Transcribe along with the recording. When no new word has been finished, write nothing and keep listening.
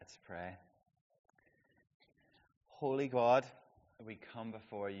pray. Holy God, we come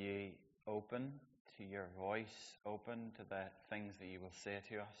before you open to your voice, open to the things that you will say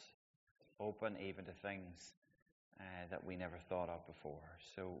to us, open even to things that we never thought of before.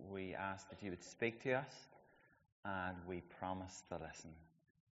 So we ask that you would speak to us, and we promise to listen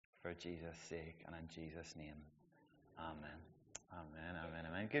for Jesus' sake and in Jesus' name. Amen. Amen, amen,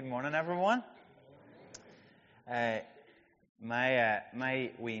 amen. Good morning, everyone.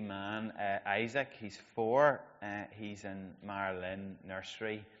 My wee man, Isaac, he's 4. He's in Marilyn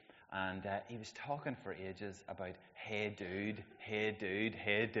Nursery, and he was talking for ages about, hey dude, hey dude,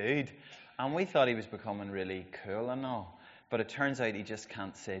 hey dude. And we thought he was becoming really cool and all. But it turns out he just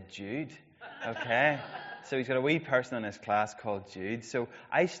can't say Jude. Okay? So he's got a wee person in his class called Jude. So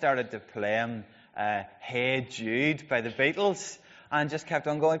I started to play him Hey Jude by the Beatles. And just kept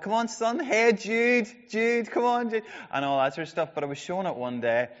on going, come on, son, hey, Jude, Jude, come on, Jude, and all that sort of stuff. But I was showing it one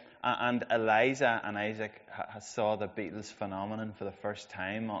day, and Eliza and Isaac saw the Beatles phenomenon for the first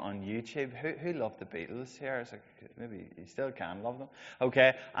time on YouTube. Who loved the Beatles here? It's like, maybe you still can love them.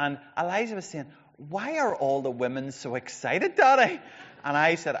 Okay, and Eliza was saying, why are all the women so excited, Daddy? And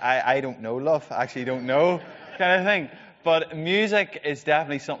I said, I don't know, love. I actually don't know, kind of thing. But music is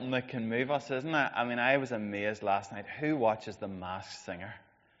definitely something that can move us, isn't it? I mean, I was amazed last night. Who watches The Masked Singer?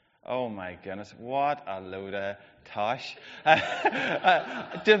 Oh my goodness, what a load of tosh.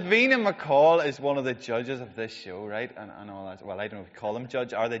 Davina McCall is one of the judges of this show, right? And all that. Well, I don't know if you call them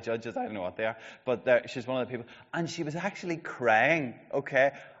judges. Are they judges? I don't know what they are. But she's one of the people. And she was actually crying,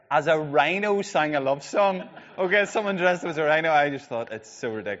 okay, as a rhino sang a love song. Okay, someone dressed as a rhino. I just thought, it's so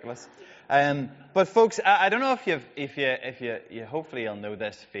ridiculous. But folks, I don't know if you hopefully you'll know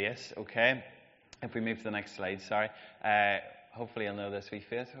this face, okay? If we move to the next slide, sorry. Hopefully you'll know this wee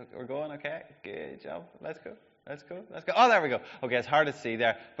face. We're going, okay? Good job. Let's go. Oh, there we go. Okay, it's hard to see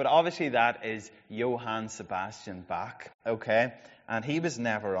there, but obviously that is Johann Sebastian Bach, okay? And he was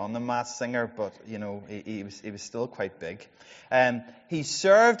never on The Masked Singer, but you know he was still quite big. He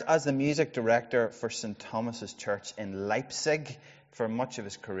served as the music director for St. Thomas's Church in Leipzig for much of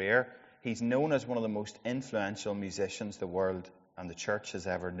his career. He's known as one of the most influential musicians the world and the church has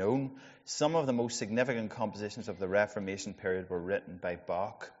ever known. Some of the most significant compositions of the Reformation period were written by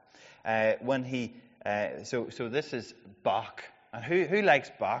Bach. So this is Bach. And who likes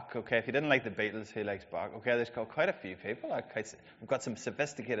Bach? Okay, if you didn't like the Beatles, who likes Bach? Okay, there's quite a few people. We've got some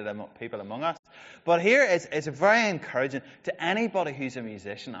sophisticated people among us. But here it's very encouraging to anybody who's a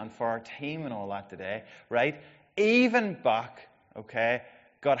musician, and for our team and all that today, right? Even Bach, okay,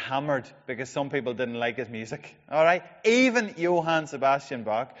 got hammered because some people didn't like his music. All right? Even Johann Sebastian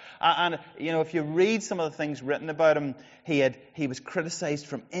Bach. And you know, if you read some of the things written about him, he was criticized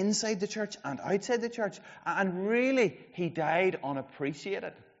from inside the church and outside the church. And really, he died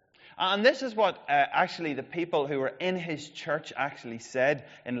unappreciated. And this is what actually the people who were in his church actually said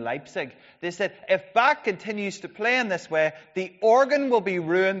in Leipzig. They said, if Bach continues to play in this way, the organ will be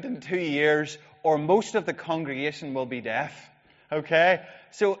ruined in 2 years, or most of the congregation will be deaf. Okay?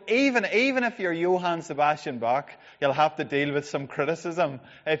 So even if you're Johann Sebastian Bach, you'll have to deal with some criticism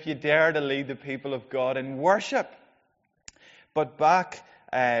if you dare to lead the people of God in worship. But Bach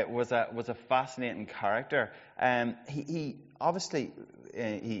was a fascinating character. He obviously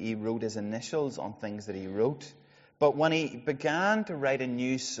he wrote his initials on things that he wrote. But when he began to write a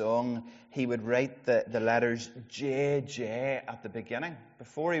new song, he would write the letters JJ at the beginning.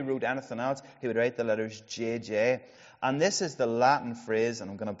 Before he wrote anything else, he would write the letters JJ. And this is the Latin phrase, and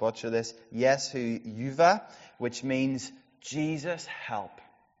I'm going to butcher this, Jesu Juva, which means Jesus help.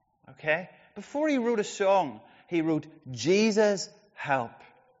 Okay? Before he wrote a song, he wrote, Jesus help.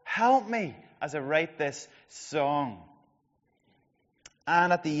 Help me as I write this song.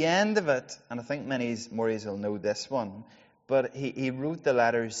 And at the end of it, and I think many more will know this one, but he wrote the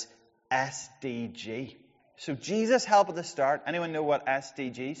letters SDG. So Jesus help at the start. Anyone know what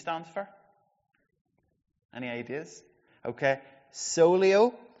SDG stands for? Any ideas? Okay.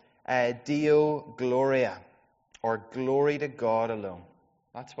 Solio Deo Gloria, or glory to God alone.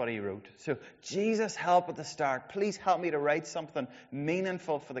 That's what he wrote. So, Jesus help at the start. Please help me to write something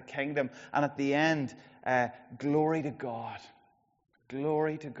meaningful for the kingdom. And at the end, glory to God.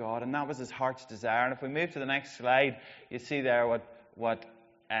 Glory to God. And that was his heart's desire. And if we move to the next slide, you see there what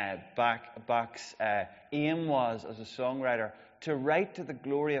Bach's aim was as a songwriter, to write to the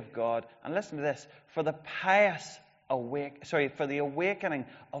glory of God. And listen to this, for the awakening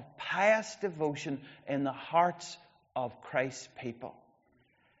of pious devotion in the hearts of Christ's people.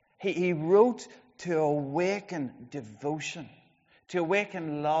 He wrote to awaken devotion, to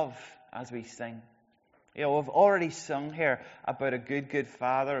awaken love as we sing. You know, we've already sung here about a good, good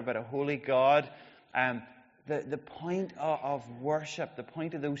Father, about a holy God. The point of worship, the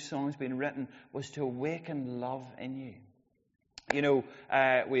point of those songs being written was to awaken love in you. You know,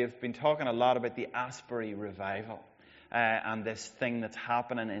 we have been talking a lot about the Asbury revival and this thing that's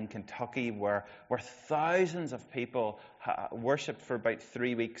happening in Kentucky where thousands of people worshipped for about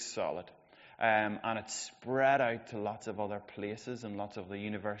 3 weeks solid. And it spread out to lots of other places and lots of the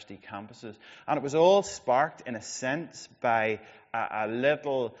university campuses. And it was all sparked, in a sense, by a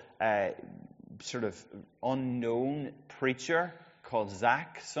little sort of unknown preacher called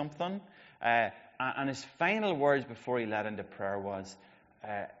Zach something. And his final words before he led into prayer was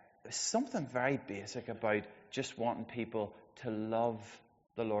something very basic about just wanting people to love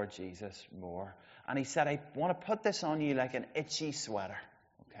the Lord Jesus more. And he said, I want to put this on you like an itchy sweater.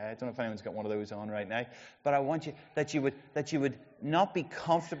 Okay, I don't know if anyone's got one of those on right now, but I want you that you would not be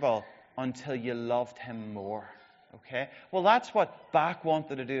comfortable until you loved him more. Okay? Well, that's what Bach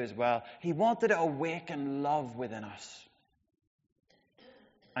wanted to do as well. He wanted to awaken love within us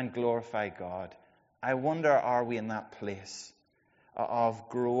and glorify God. I wonder, are we in that place of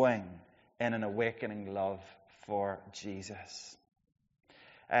growing in an awakening love for Jesus?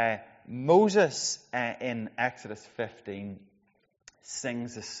 Moses in Exodus 15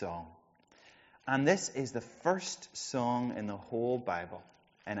 sings a song. And this is the first song in the whole Bible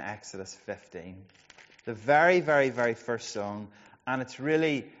in Exodus 15. The very, very, very first song. And it's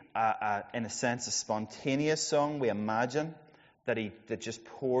really, in a sense, a spontaneous song, we imagine, that just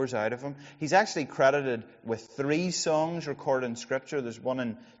pours out of him. He's actually credited with 3 songs recorded in Scripture. There's one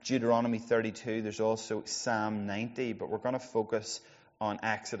in Deuteronomy 32. There's also Psalm 90. But we're going to focus on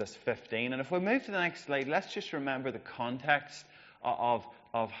Exodus 15. And if we move to the next slide, let's just remember the context of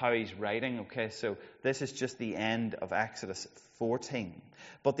how he's writing. Okay, so this is just the end of Exodus 14.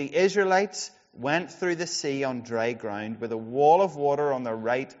 But the Israelites went through the sea on dry ground with a wall of water on their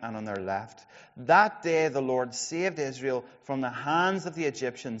right and on their left. That day the Lord saved Israel from the hands of the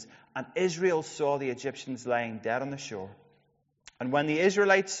Egyptians, and Israel saw the Egyptians lying dead on the shore. And when the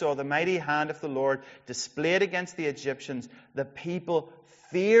Israelites saw the mighty hand of the Lord displayed against the Egyptians, the people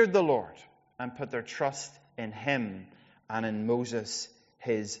feared the Lord and put their trust in him and in Moses,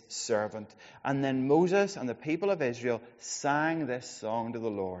 his servant. And then Moses and the people of Israel sang this song to the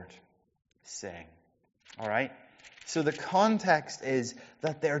Lord, saying. All right? So the context is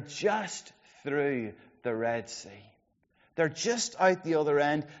that they're just through the Red Sea. They're just out the other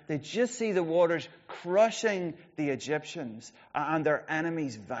end. They just see the waters crushing the Egyptians and their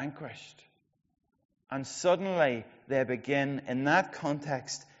enemies vanquished. And suddenly they begin, in that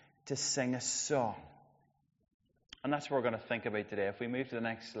context, to sing a song. And that's what we're going to think about today. If we move to the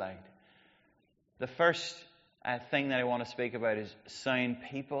next slide. The first thing that I want to speak about is sound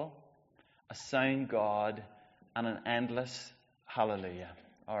people, a sound God, and an endless hallelujah.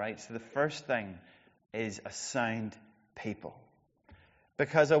 All right, so the first thing is a sound people.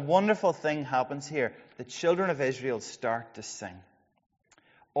 Because a wonderful thing happens here. The children of Israel start to sing.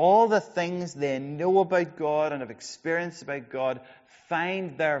 All the things they know about God and have experienced about God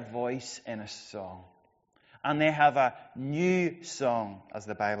find their voice in a song. And they have a new song, as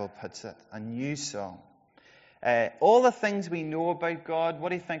the Bible puts it, a new song. All the things we know about God, what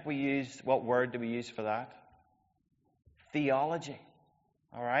do you think we use? What word do we use for that? Theology.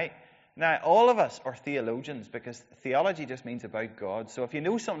 All right? Now, all of us are theologians because theology just means about God. So if you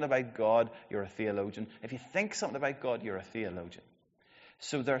know something about God, you're a theologian. If you think something about God, you're a theologian.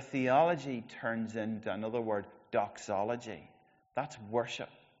 So their theology turns into, another word, doxology. That's worship.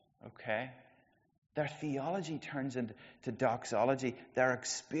 Okay? Their theology turns into doxology. Their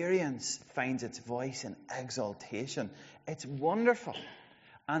experience finds its voice in exaltation. It's wonderful.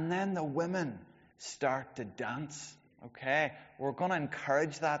 And then the women start to dance. Okay? We're going to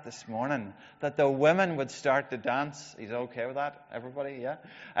encourage that this morning, that the women would start to dance. Is that okay with that, everybody?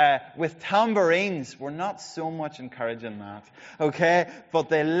 Yeah? With tambourines. We're not so much encouraging that. Okay? But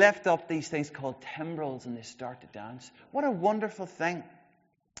they lift up these things called timbrels and they start to dance. What a wonderful thing.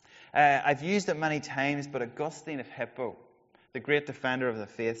 I've used it many times, but Augustine of Hippo, the great defender of the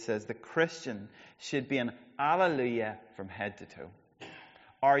faith, says the Christian should be an alleluia from head to toe.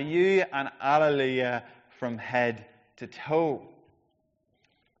 Are you an alleluia from head to toe?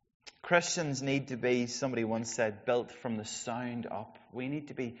 Christians need to be, somebody once said, built from the sound up. We need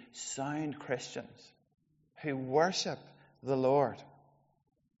to be sound Christians who worship the Lord.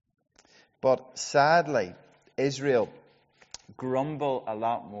 But sadly, Israel grumble a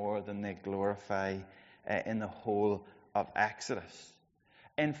lot more than they glorify in the whole of Exodus.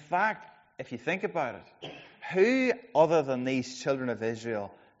 In fact, if you think about it, who other than these children of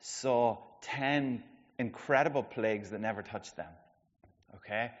Israel saw 10 incredible plagues that never touched them.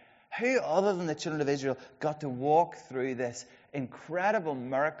 Okay? Who other than the children of Israel got to walk through this incredible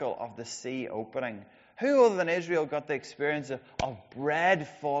miracle of the sea opening? Who other than Israel got the experience of bread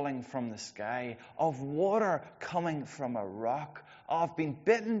falling from the sky, of water coming from a rock, of being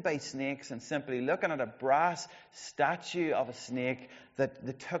bitten by snakes and simply looking at a brass statue of a snake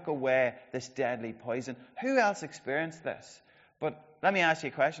that took away this deadly poison? Who else experienced this? But let me ask you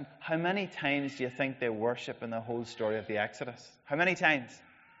a question. How many times do you think they worship in the whole story of the Exodus? How many times?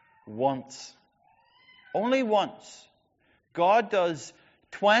 Once. Only once. God does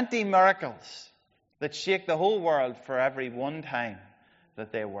 20 miracles that shake the whole world for every one time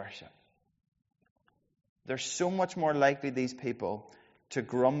that they worship. They're so much more likely, these people, to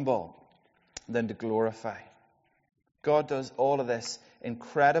grumble than to glorify. God does all of this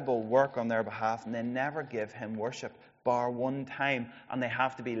incredible work on their behalf, and they never give him worship, bar one time, and they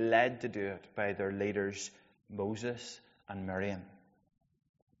have to be led to do it by their leaders, Moses and Miriam.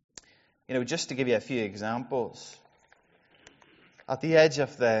 You know, just to give you a few examples, at the edge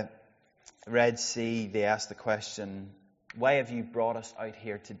of the Red Sea, they asked the question, why have you brought us out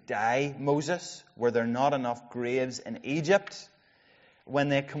here to die, Moses? Were there not enough graves in Egypt? When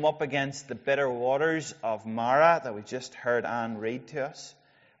they come up against the bitter waters of Marah that we just heard Anne read to us,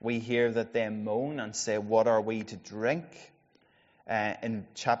 we hear that they moan and say, what are we to drink? In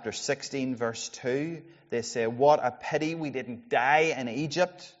chapter 16, verse 2, they say, what a pity we didn't die in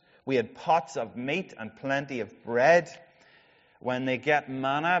Egypt. We had pots of meat and plenty of bread. When they get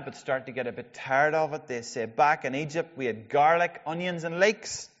manna but start to get a bit tired of it, they say, back in Egypt we had garlic, onions and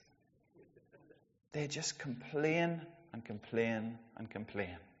leeks. They just complain and complain and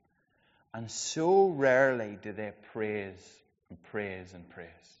complain. And so rarely do they praise and praise and praise.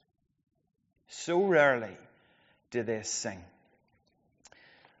 So rarely do they sing.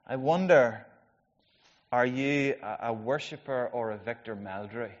 I wonder, are you a worshipper or a Victor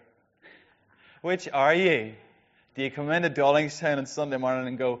Meldrew? Which are you? Do you come into Dollingstown on Sunday morning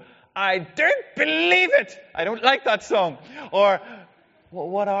and go, I don't believe it! I don't like that song. Or,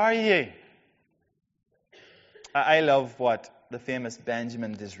 what are you? I love what the famous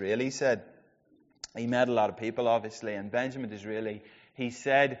Benjamin Disraeli said. He met a lot of people, obviously, and Benjamin Disraeli, he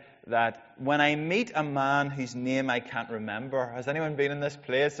said that when I meet a man whose name I can't remember, has anyone been in this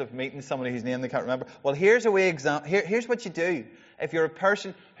place of meeting somebody whose name they can't remember? Well, here's what you do. If you're a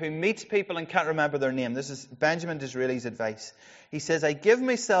person who meets people and can't remember their name, this is Benjamin Disraeli's advice. He says, I give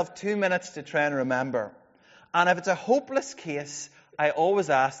myself 2 minutes to try and remember. And if it's a hopeless case, I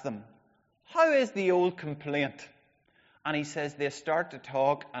always ask them, how is the old complaint? And he says, they start to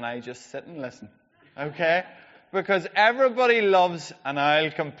talk and I just sit and listen. Okay? Because everybody loves an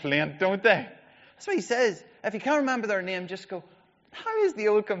old complaint, don't they? That's what he says. If you can't remember their name, just go, how is the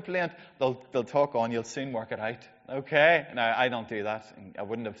old complaint? They'll talk on, you'll soon work it out. Okay? Now, I don't do that. I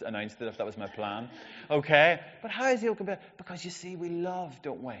wouldn't have announced it if that was my plan. Okay? But how is the old complaint? Because you see, we love,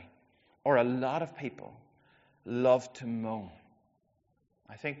 don't we? Or a lot of people love to moan.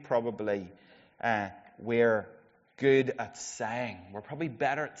 I think probably we're good at saying. We're probably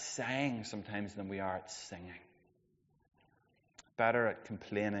better at saying sometimes than we are at singing. Better at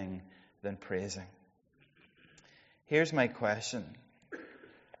complaining than praising. Here's my question.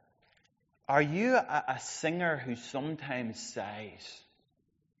 Are you a singer who sometimes sighs?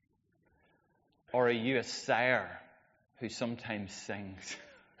 Or are you a sigher who sometimes sings?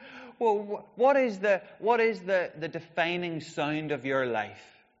 Well, what is the defining sound of your life?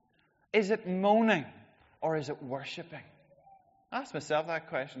 Is it moaning or is it worshipping? I ask myself that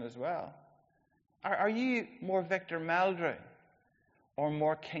question as well. Are you more Victor Meldrew or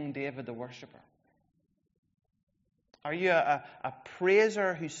more King David the worshipper? Are you a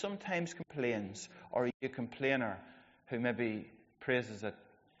praiser who sometimes complains, or are you a complainer who maybe praises at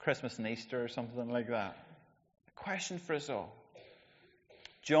Christmas and Easter or something like that? A question for us all.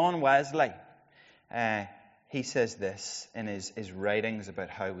 John Wesley, he says this in his writings about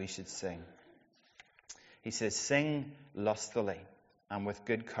how we should sing. He says, sing lustily and with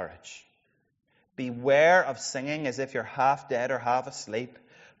good courage. Beware of singing as if you're half dead or half asleep,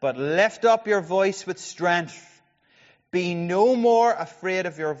 but lift up your voice with strength. Be no more afraid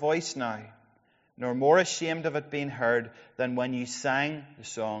of your voice now, nor more ashamed of it being heard than when you sang the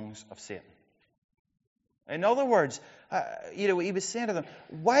songs of Satan. In other words, he was saying to them,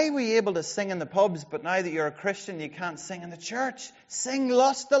 why were you able to sing in the pubs, but now that you're a Christian, you can't sing in the church? Sing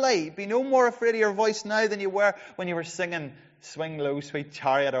lustily. Be no more afraid of your voice now than you were when you were singing Swing Low, Sweet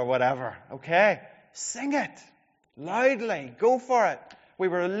Chariot or whatever. Okay? Sing it. Loudly. Go for it. We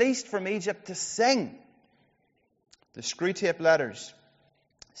were released from Egypt to sing. The Screwtape Letters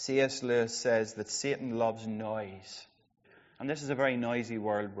C.S. Lewis says that Satan loves noise. And this is a very noisy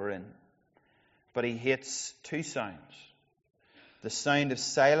world we're in. But he hates two sounds: the sound of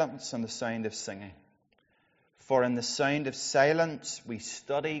silence and the sound of singing. For in the sound of silence we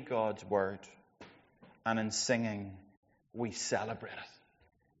study God's word, and in singing we celebrate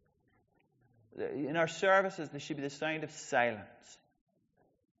it. In our services there should be the sound of silence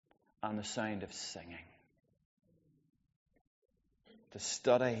and the sound of singing. To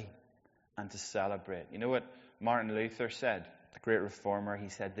study and to celebrate. You know what Martin Luther said, the great reformer? He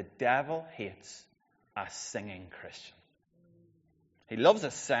said, the devil hates a singing Christian. He loves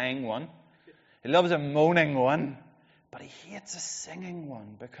a saying one. He loves a moaning one. But he hates a singing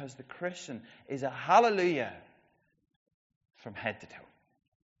one, because the Christian is a hallelujah from head to toe.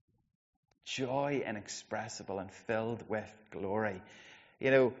 Joy inexpressible and filled with glory.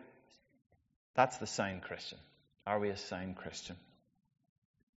 You know, that's the sound Christian. Are we a sound Christian?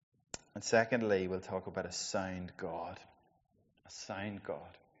 And secondly, we'll talk about a sound God. A sound God.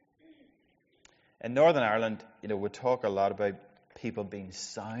 In Northern Ireland, we talk a lot about people being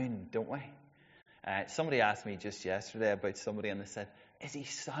sound, don't we? Somebody asked me just yesterday about somebody, and they said, is he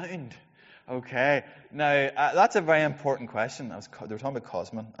sound? Okay. Now, that's a very important question. They were talking about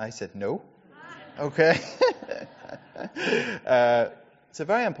Cosman. I said, no. Okay. It's a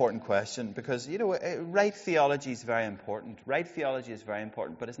very important question, because, right theology is very important. Right theology is very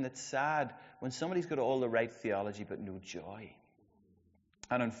important. But isn't it sad when somebody's got all the right theology but no joy?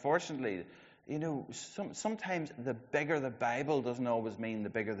 And unfortunately, sometimes the bigger the Bible doesn't always mean the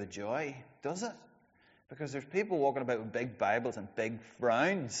bigger the joy, does it? Because there's people walking about with big Bibles and big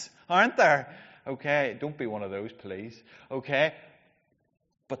frowns, aren't there? Okay, don't be one of those, please. Okay?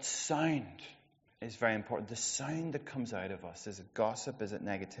 But sound is very important. The sound that comes out of us. Is it gossip? Is it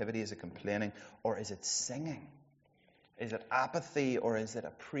negativity? Is it complaining? Or is it singing? Is it apathy? Or is it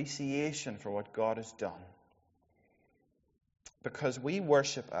appreciation for what God has done? Because we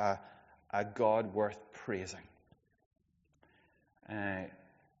worship a God worth praising.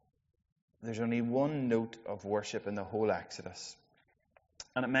 There's only one note of worship in the whole Exodus.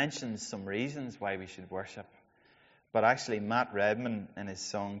 And it mentions some reasons why we should worship. But actually, Matt Redman, in his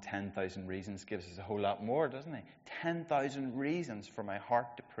song 10,000 Reasons, gives us a whole lot more, doesn't he? 10,000 reasons for my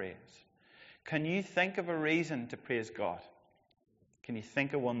heart to praise. Can you think of a reason to praise God? Can you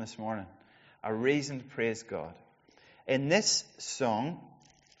think of one this morning? A reason to praise God. In this song,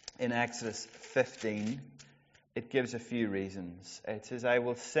 in Exodus 15, it gives a few reasons. It says, I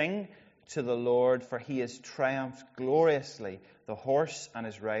will sing to the Lord, for he has triumphed gloriously. The horse and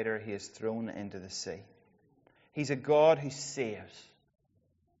his rider he has thrown into the sea. He's a God who saves.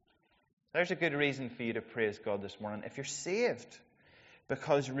 There's a good reason for you to praise God this morning. If you're saved,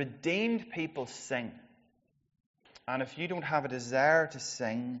 because redeemed people sing. And if you don't have a desire to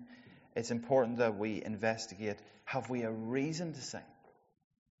sing, it's important that we investigate, have we a reason to sing?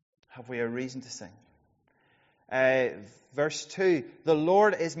 Have we a reason to sing? Verse 2, the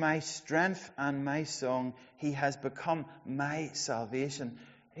Lord is my strength and my song. He has become my salvation.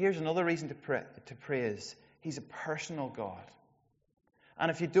 Here's another reason to praise. He's a personal God. And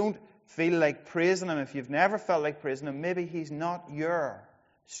if you don't feel like praising him, if you've never felt like praising him, maybe he's not your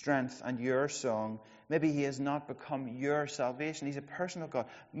strength and your song. Maybe he has not become your salvation. He's a personal God.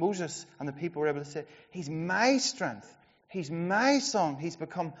 Moses and the people were able to say, he's my strength. He's my song. He's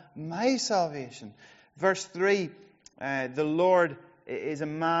become my salvation. Verse 3, the Lord is a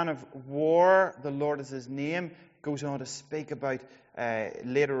man of war. The Lord is his name. Goes on to speak about,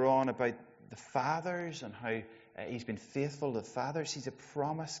 later on, about the fathers and how he's been faithful to the fathers. He's a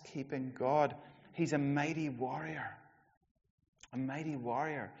promise-keeping God. He's a mighty warrior. A mighty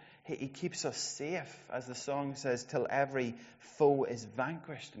warrior. He keeps us safe, as the song says, till every foe is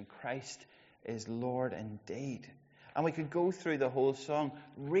vanquished and Christ is Lord indeed. And we could go through the whole song.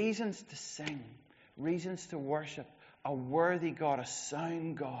 Reasons to sing. Reasons to worship. A worthy God, a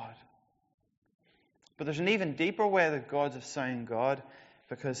sound God. But there's an even deeper way that God's a sound God,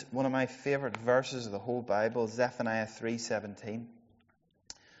 because one of my favorite verses of the whole Bible, Zephaniah 3:17,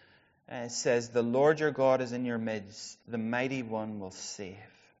 says, the Lord your God is in your midst, the mighty one will save.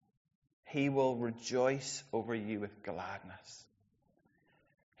 He will rejoice over you with gladness.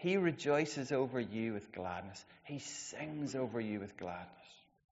 He rejoices over you with gladness. He sings over you with gladness.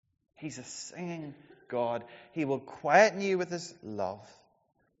 He's a singing God. He will quieten you with his love.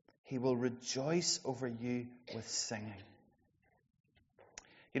 He will rejoice over you with singing.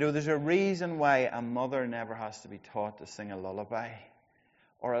 There's a reason why a mother never has to be taught to sing a lullaby,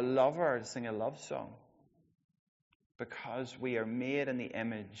 or a lover to sing a love song. Because we are made in the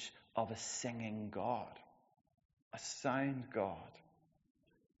image of a singing God, a sound God.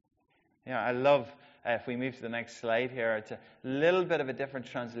 I love, if we move to the next slide here, it's a little bit of a different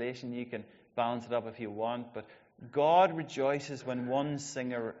translation. You can balance it up if you want, but God rejoices when one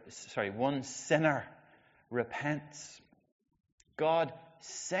sinner repents. God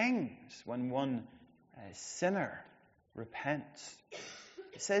sings when one sinner repents.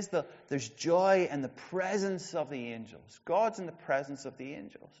 It says that there's joy in the presence of the angels. God's in the presence of the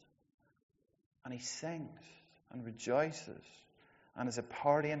angels. And he sings and rejoices and is a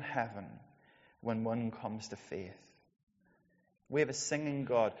party in heaven when one comes to faith. We have a singing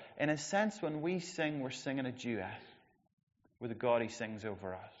God. In a sense, when we sing, we're singing a duet with a God who sings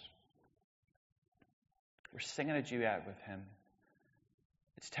over us. We're singing a duet with him.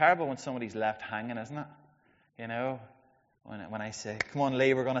 It's terrible when somebody's left hanging, isn't it? You know, when I say, come on,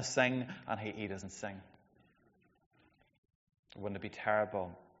 Lee, we're going to sing, and he doesn't sing. Wouldn't it be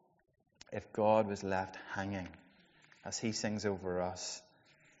terrible if God was left hanging as he sings over us,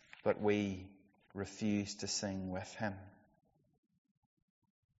 but we refuse to sing with him?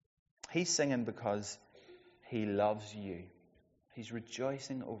 He's singing because he loves you. He's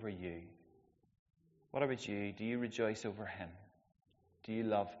rejoicing over you. What about you? Do you rejoice over him? Do you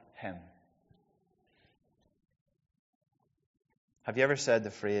love him? Have you ever said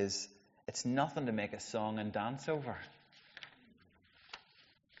the phrase, it's nothing to make a song and dance over?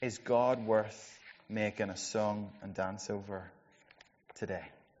 Is God worth making a song and dance over today?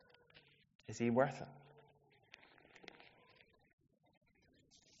 Is he worth it?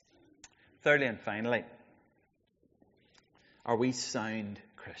 Thirdly and finally, are we sound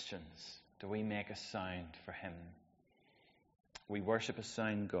Christians? Do we make a sound for him? We worship a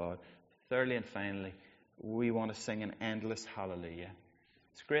sound God. Thirdly and finally, we want to sing an endless hallelujah.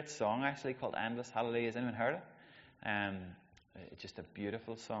 It's a great song actually called Endless Hallelujah. Has anyone heard it? It's just a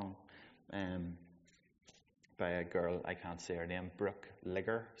beautiful song by a girl, I can't say her name, Brooke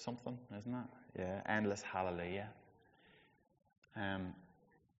Ligger something, isn't it? Yeah, Endless Hallelujah.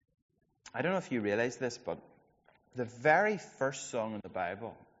 I don't know if you realize this, but the very first song in the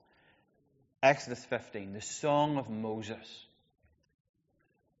Bible, Exodus 15, the Song of Moses.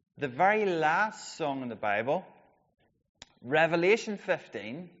 The very last song in the Bible, Revelation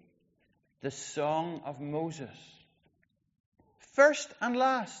 15, the Song of Moses. First and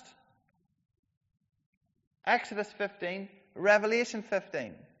last. Exodus 15, Revelation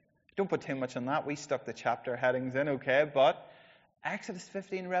 15. Don't put too much on that. We stuck the chapter headings in, okay? But Exodus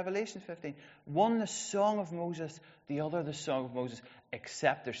 15, Revelation 15. One, the Song of Moses. The other, the Song of Moses.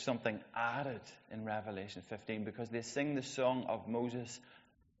 Except there's something added in Revelation 15 because they sing the Song of Moses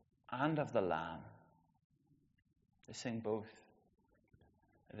and of the Lamb. They sing both.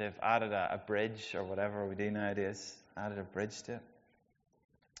 They've added a bridge or whatever we do nowadays. Added a bridge to it.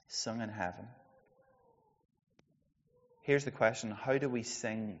 Sung in heaven. Here's the question. How do we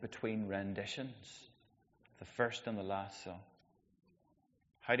sing between renditions? The first and the last song.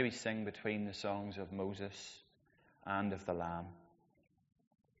 How do we sing between the songs of Moses and of the Lamb?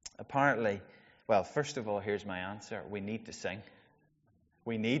 Apparently, well, first of all, here's my answer. We need to sing.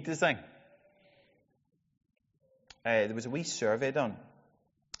 We need to sing. There was a wee survey done,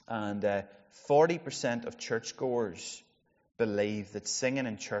 and 40% of churchgoers believe that singing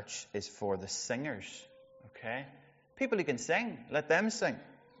in church is for the singers. Okay? People who can sing, let them sing.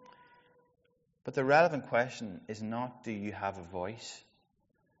 But the relevant question is not, do you have a voice?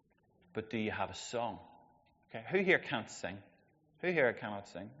 But do you have a song? Okay, who here can't sing? Who here cannot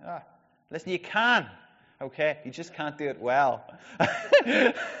sing? Listen, you can. Okay, you just can't do it well.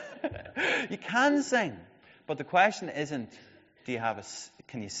 You can sing, but the question isn't,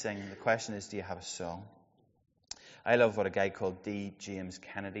 can you sing? The question is, do you have a song? I love what a guy called D. James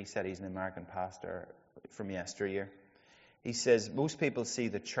Kennedy said. He's an American pastor from yesteryear. He says, most people see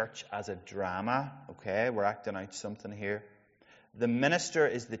the church as a drama. Okay, we're acting out something here. The minister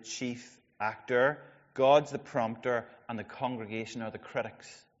is the chief actor, God's the prompter, and the congregation are the critics.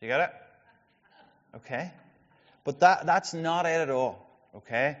 You get it? Okay? But that's not it at all.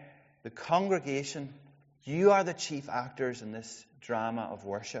 Okay? The congregation, you are the chief actors in this drama of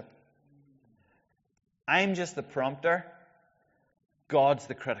worship. I'm just the prompter. God's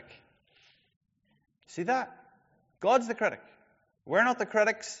the critic. See that? God's the critic. We're not the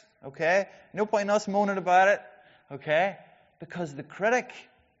critics. Okay? No point in us moaning about it. Okay? Because the critic,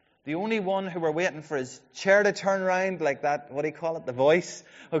 the only one who we're waiting for his chair to turn around, like that, what do you call it, the voice,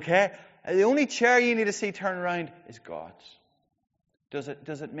 okay? The only chair you need to see turn around is God's.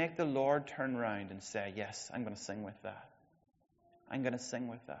 Does it make the Lord turn around and say, yes, I'm going to sing with that. I'm going to sing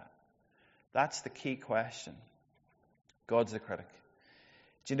with that. That's the key question. God's the critic.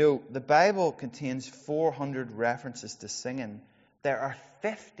 Do you know, the Bible contains 400 references to singing, there are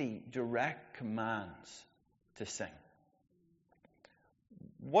 50 direct commands to sing.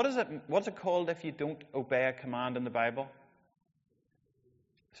 What's it called if you don't obey a command in the Bible?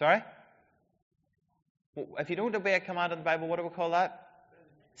 Sorry? If you don't obey a command in the Bible, what do we call that?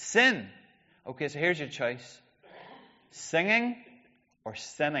 Sin. Okay, so here's your choice. Singing or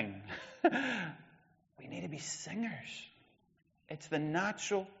sinning? We need to be singers. It's the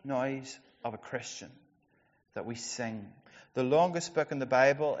natural noise of a Christian that we sing. The longest book in the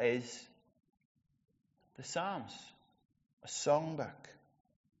Bible is the Psalms, a songbook.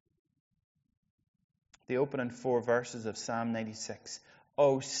 The opening 4 verses of Psalm 96.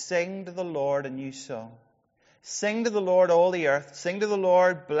 Oh, sing to the Lord a new song. Sing to the Lord, all the earth. Sing to the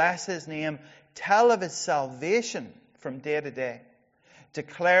Lord, bless his name. Tell of his salvation from day to day.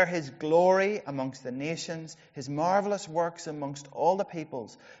 Declare his glory amongst the nations, his marvelous works amongst all the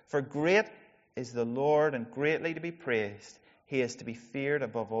peoples. For great is the Lord and greatly to be praised. He is to be feared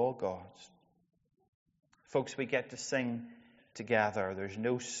above all gods. Folks, we get to sing together. There's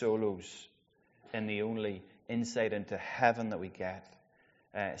no solos in the only insight into heaven that we get,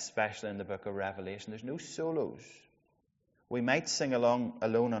 especially in the book of Revelation. There's no solos. We might sing along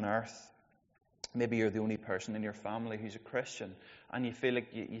alone on earth. Maybe you're the only person in your family who's a Christian, and you feel like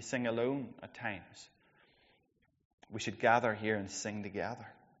you sing alone at times. We should gather here and sing together.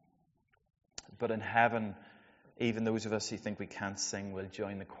 But in heaven, even those of us who think we can't sing will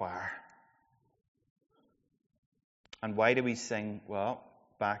join the choir. And why do we sing? Well,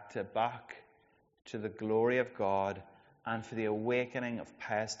 back to Bach, to the glory of God and for the awakening of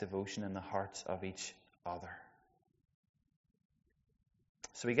pious devotion in the hearts of each other.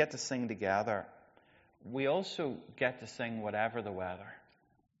 So we get to sing together. We also get to sing whatever the weather.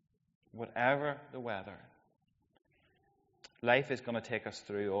 Whatever the weather. Life is going to take us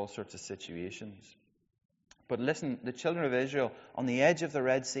through all sorts of situations. But listen, the children of Israel, on the edge of the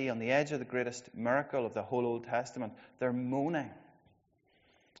Red Sea, on the edge of the greatest miracle of the whole Old Testament, they're moaning.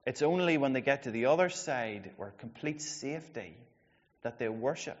 It's only when they get to the other side, where complete safety, that they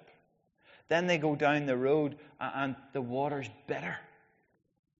worship. Then they go down the road and the water's bitter.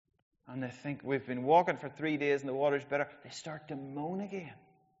 And they think, we've been walking for 3 days and the water's bitter. They start to moan again.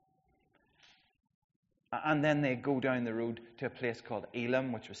 And then they go down the road to a place called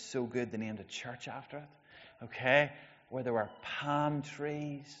Elim, which was so good they named a church after it. Okay? Where there were palm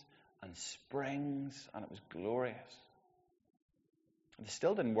trees and springs, and it was glorious. They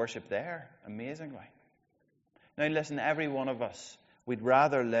still didn't worship there, amazingly. Now listen, every one of us, we'd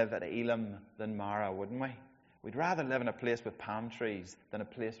rather live at Elim than Mara, wouldn't we? We'd rather live in a place with palm trees than a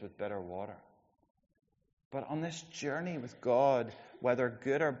place with bitter water. But on this journey with God, whether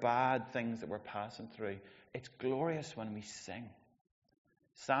good or bad things that we're passing through, it's glorious when we sing.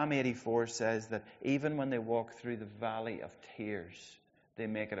 Psalm 84 says that even when they walk through the valley of tears, they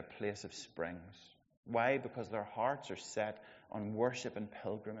make it a place of springs. Why? Because their hearts are set on worship and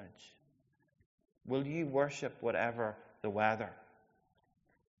pilgrimage. Will you worship whatever the weather?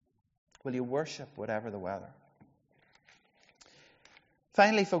 Will you worship whatever the weather?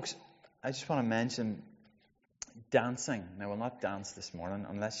 Finally, folks, I just want to mention dancing. Now, we'll not dance this morning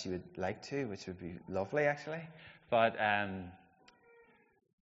unless you would like to, which would be lovely, actually. But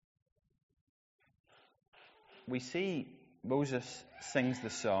we see Moses sings the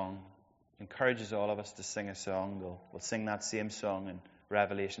song, encourages all of us to sing a song. We'll sing that same song in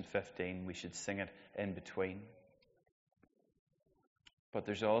Revelation 15. We should sing it in between. But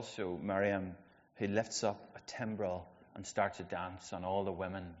there's also Miriam, who lifts up a timbrel and starts to dance, and all the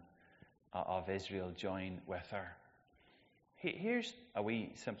women of Israel join with her. Here's a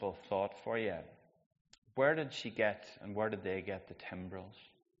wee simple thought for you. Where did she get and where did they get the timbrels?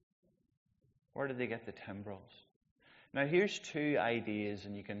 Where did they get the timbrels? Now here's two ideas,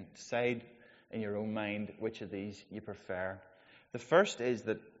 and you can decide in your own mind which of these you prefer. The first is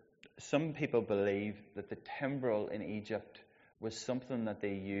that some people believe that the timbrel in Egypt was something that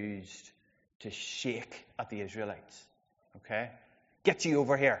they used to shake at the Israelites. Okay? Get you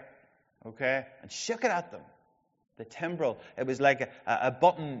over here. Okay? And shook it at them. The timbrel, it was like a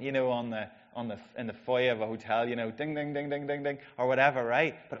button, in the foyer of a hotel, ding, ding, ding, ding, ding, ding, or whatever,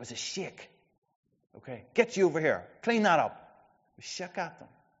 right? But it was a shake. Okay? Get you over here. Clean that up. We shook at them.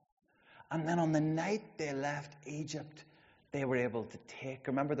 And then on the night they left Egypt, they were able to take,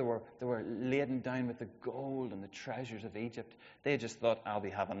 remember they were laden down with the gold and the treasures of Egypt. They just thought, I'll be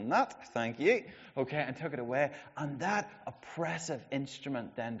having that, thank you. Okay, and took it away. And that oppressive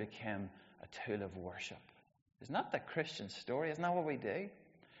instrument then became a tool of worship. Isn't that the Christian story? Isn't that what we do?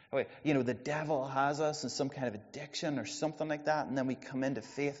 The devil has us in some kind of addiction or something like that, and then we come into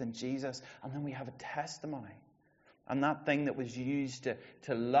faith in Jesus, and then we have a testimony. And that thing that was used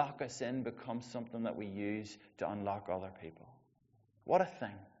to lock us in becomes something that we use to unlock other people. What a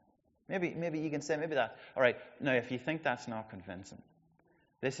thing. Maybe you can say, maybe that. All right, now if you think that's not convincing,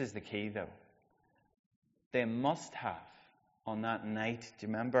 this is the key though. They must have, on that night, do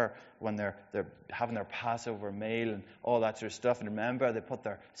you remember when they're having their Passover meal and all that sort of stuff? And remember, they put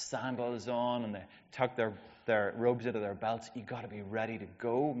their sandals on and they tuck their robes into their belts. You've got to be ready to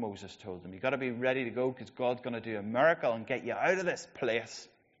go, Moses told them. You've got to be ready to go because God's going to do a miracle and get you out of this place.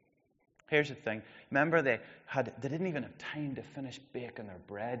 Here's the thing. Remember, they didn't even have time to finish baking their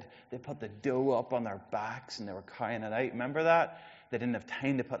bread. They put the dough up on their backs and they were carrying it out. Remember that? They didn't have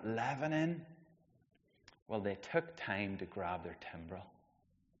time to put leaven in. Well, they took time to grab their timbrel.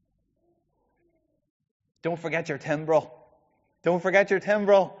 Don't forget your timbrel. Don't forget your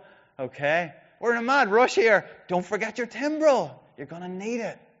timbrel. Okay? We're in a mad rush here. Don't forget your timbrel. You're going to need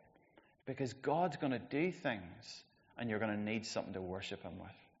it. Because God's going to do things and you're going to need something to worship Him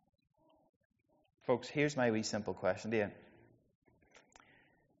with. Folks, here's my wee simple question to you.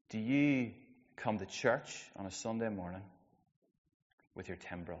 Do you come to church on a Sunday morning with your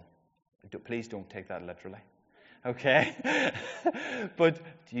timbrel? Please don't take that literally. Okay? But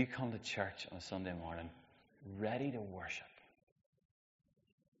do you come to church on a Sunday morning ready to worship?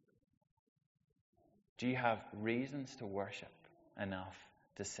 Do you have reasons to worship enough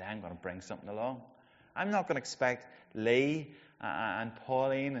to say, I'm going to bring something along? I'm not going to expect Lee and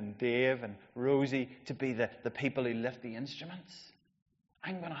Pauline and Dave and Rosie to be the people who lift the instruments.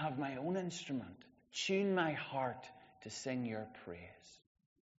 I'm going to have my own instrument. Tune my heart to sing your praise.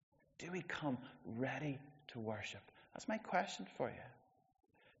 Do we come ready to worship? That's my question for you.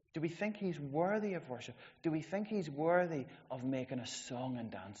 Do we think He's worthy of worship? Do we think He's worthy of making a song and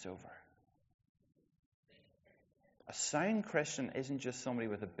dance over? A sound Christian isn't just somebody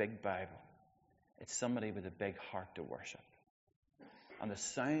with a big Bible. It's somebody with a big heart to worship. And the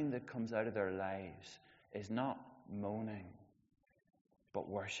sound that comes out of their lives is not moaning, but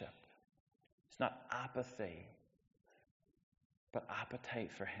worship. It's not apathy, but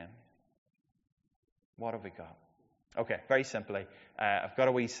appetite for Him. What have we got? Okay, very simply, I've got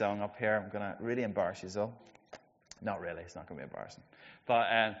a wee song up here. I'm going to really embarrass you all. Not really, it's not going to be embarrassing.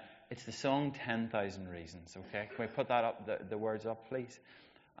 But it's the song 10,000 Reasons, okay? Can we put that up, the words up, please?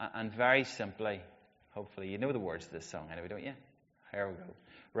 And very simply, hopefully, you know the words to this song anyway, don't you? Here we go.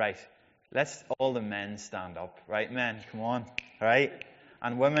 Right, let's all the men stand up. Right, men, come on. All right?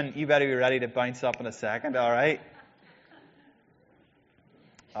 And women, you better be ready to bounce up in a second, all right?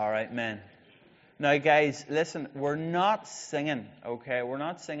 All right, men. Now, guys, listen, we're not singing, okay? We're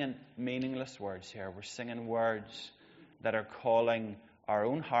not singing meaningless words here. We're singing words that are calling our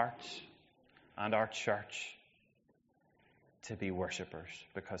own hearts and our church to be worshippers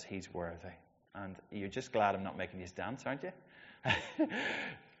because He's worthy. And you're just glad I'm not making you dance, aren't you?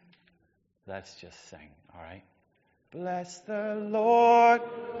 Let's just sing, all right? Bless the Lord,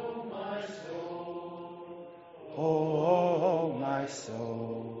 oh my soul, oh my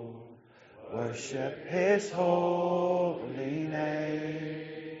soul. Worship His holy name.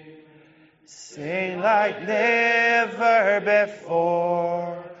 Sing like never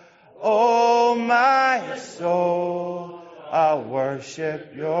before. Oh, my soul, I'll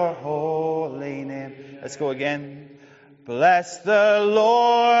worship your holy name. Let's go again. Bless the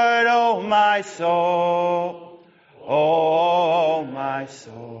Lord, oh, my soul. Oh, my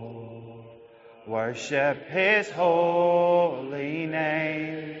soul. Worship His holy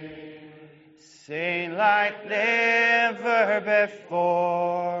name. Sing like never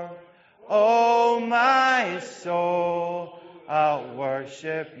before. Oh, my soul, I'll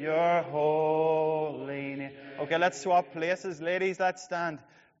worship your holy name. Okay, let's swap places. Ladies, let's stand.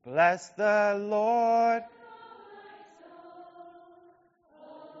 Bless the Lord.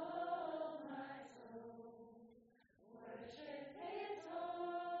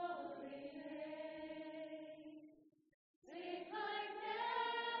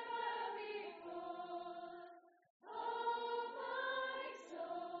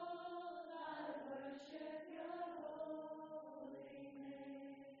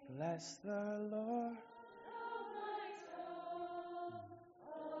 Bless the Lord. Oh, my soul.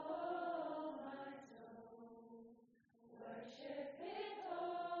 Oh, my soul. Worship His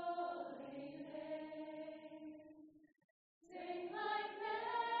holy name. Sing like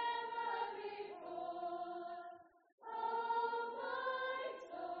never before. Oh, my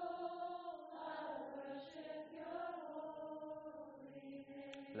soul. I'll worship your holy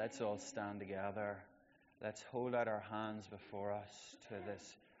name. Let's all stand together. Let's hold out our hands before us to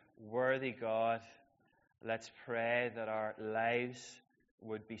this worthy God. Let's pray that our lives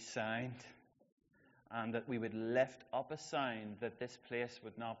would be sound and that we would lift up a sound, that this place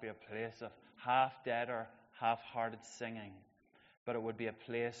would not be a place of half-dead or half-hearted singing, but it would be a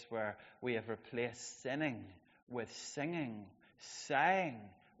place where we have replaced sinning with singing, sighing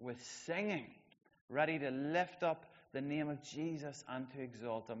with singing, ready to lift up the name of Jesus and to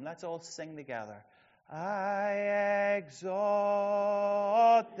exalt him. Let's all sing together. I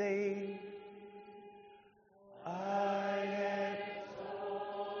exalt thee. I exalt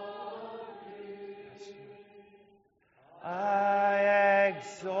thee. I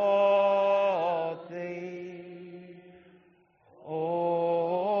exalt thee,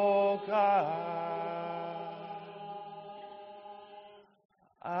 O God.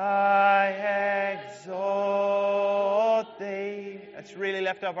 I exalt thee. Let's really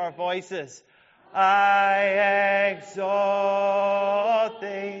lift up our voices. I exalt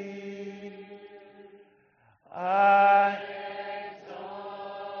thee. I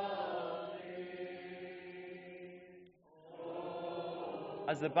exalt thee.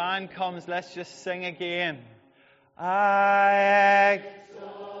 As the band comes, let's just sing again. I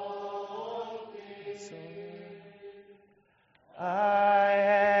exalt thee.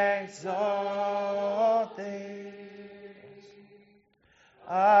 I exalt